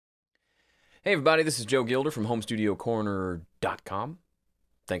Hey everybody, this is Joe Gilder from HomeStudioCorner.com.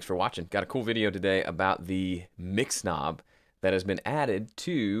 Thanks for watching. Got a cool video today about the mix knob that has been added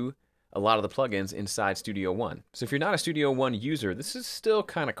to a lot of the plugins inside Studio One. So if you're not a Studio One user, this is still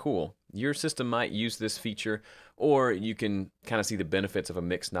kind of cool. Your system might use this feature, or you can kind of see the benefits of a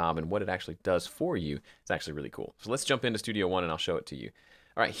mix knob and what it actually does for you. It's actually really cool. So let's jump into Studio One and I'll show it to you.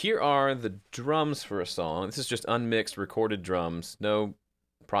 All right, here are the drums for a song. This is just unmixed, recorded drums. No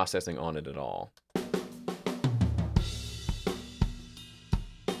processing on it at all.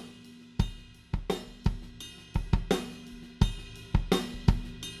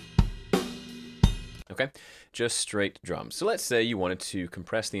 Okay, just straight drums. So let's say you wanted to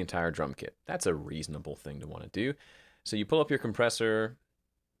compress the entire drum kit. That's a reasonable thing to want to do. So you pull up your compressor,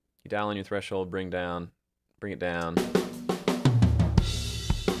 you dial in your threshold, bring it down.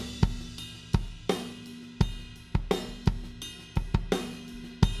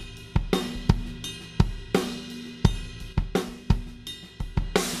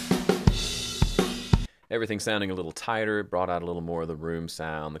 Everything's sounding a little tighter. It brought out a little more of the room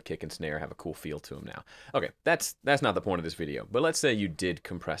sound. The kick and snare have a cool feel to them now. Okay, that's not the point of this video, but let's say you did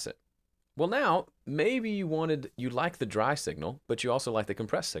compress it. Well, now maybe you like the dry signal, but you also like the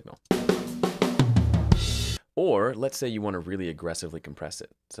compressed signal. Or let's say you want to really aggressively compress it.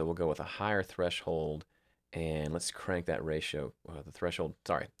 So we'll go with a higher threshold and let's crank that ratio,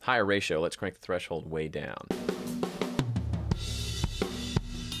 higher ratio. Let's crank the threshold way down.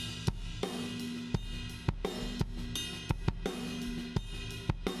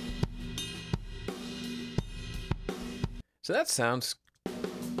 So that sounds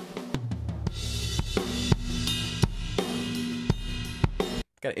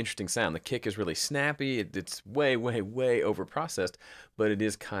got an interesting sound. The kick is really snappy. It's way over processed, but it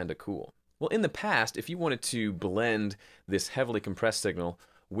is kind of cool. Well, in the past, if you wanted to blend this heavily compressed signal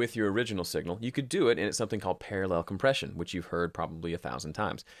with your original signal, you could do it, and it's something called parallel compression, which you've heard probably 1,000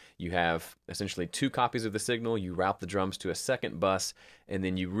 times. You have essentially two copies of the signal, you route the drums to a second bus, and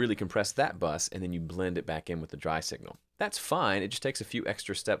then you really compress that bus, and then you blend it back in with the dry signal. That's fine, it just takes a few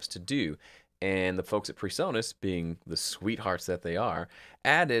extra steps to do. And the folks at Presonus, being the sweethearts that they are,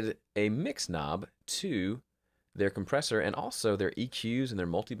 added a mix knob to their compressor and also their EQs and their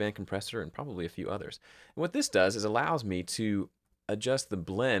multiband compressor and probably a few others. And what this does is allows me to adjust the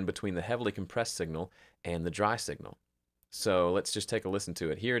blend between the heavily compressed signal and the dry signal. So let's just take a listen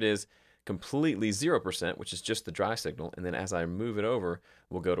to it. Here it is, completely 0%, which is just the dry signal, and then as I move it over,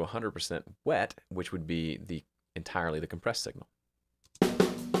 we'll go to 100% wet, which would be entirely the compressed signal.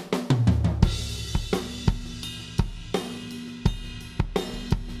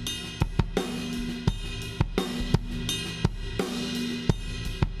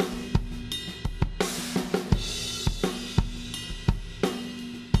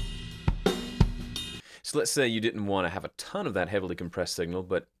 So let's say you didn't want to have a ton of that heavily compressed signal,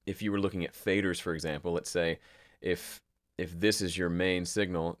 but if you were looking at faders, for example, let's say if this is your main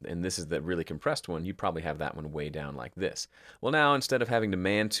signal and this is the really compressed one, you probably have that one way down like this. Well, now instead of having to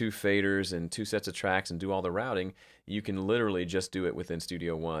man two faders and two sets of tracks and do all the routing, you can literally just do it within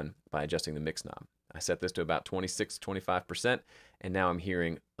Studio One by adjusting the mix knob. I set this to about 26-25%, and now I'm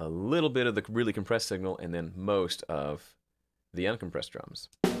hearing a little bit of the really compressed signal and then most of the uncompressed drums.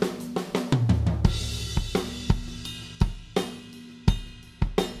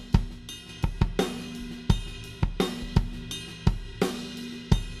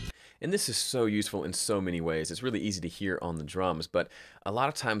 And this is so useful in so many ways. It's really easy to hear on the drums, but a lot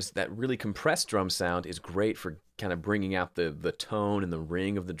of times that really compressed drum sound is great for kind of bringing out the tone and the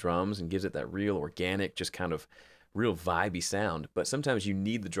ring of the drums and gives it that real organic, just kind of real vibey sound. But sometimes you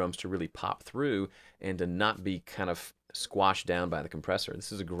need the drums to really pop through and to not be kind of squashed down by the compressor.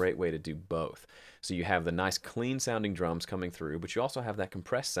 This is a great way to do both. So you have the nice clean sounding drums coming through, but you also have that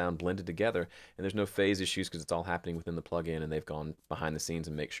compressed sound blended together, and there's no phase issues because it's all happening within the plugin and they've gone behind the scenes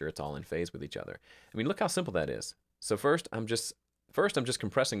and make sure it's all in phase with each other. I mean, look how simple that is. So first I'm just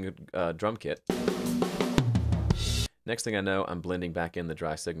compressing a drum kit. Next thing I know, I'm blending back in the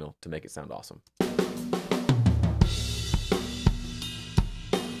dry signal to make it sound awesome.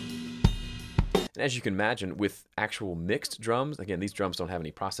 And as you can imagine, with actual mixed drums, again, these drums don't have any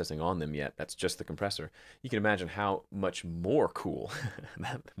processing on them yet, that's just the compressor, you can imagine how much more cool,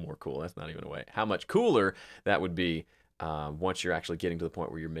 more cool, that's not even a way, how much cooler that would be once you're actually getting to the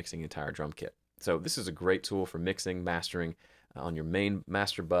point where you're mixing the entire drum kit. So this is a great tool for mixing, mastering on your main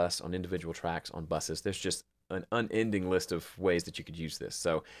master bus, on individual tracks, on buses. There's just an unending list of ways that you could use this.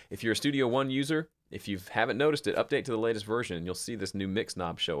 So if you're a Studio One user, if you haven't noticed it, update to the latest version and you'll see this new mix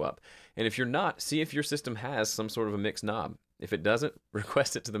knob show up. And if you're not, see if your system has some sort of a mix knob. If it doesn't,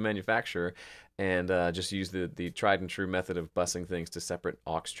 request it to the manufacturer and just use the tried and true method of busing things to separate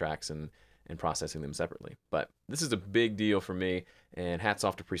aux tracks and processing them separately. But this is a big deal for me, and hats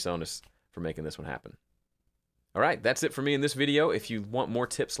off to Presonus for making this one happen. All right, that's it for me in this video. If you want more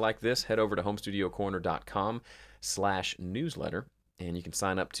tips like this, head over to homestudiocorner.com/newsletter, and you can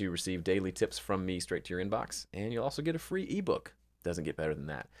sign up to receive daily tips from me straight to your inbox, and you'll also get a free ebook. Doesn't get better than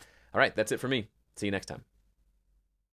that. All right, that's it for me. See you next time.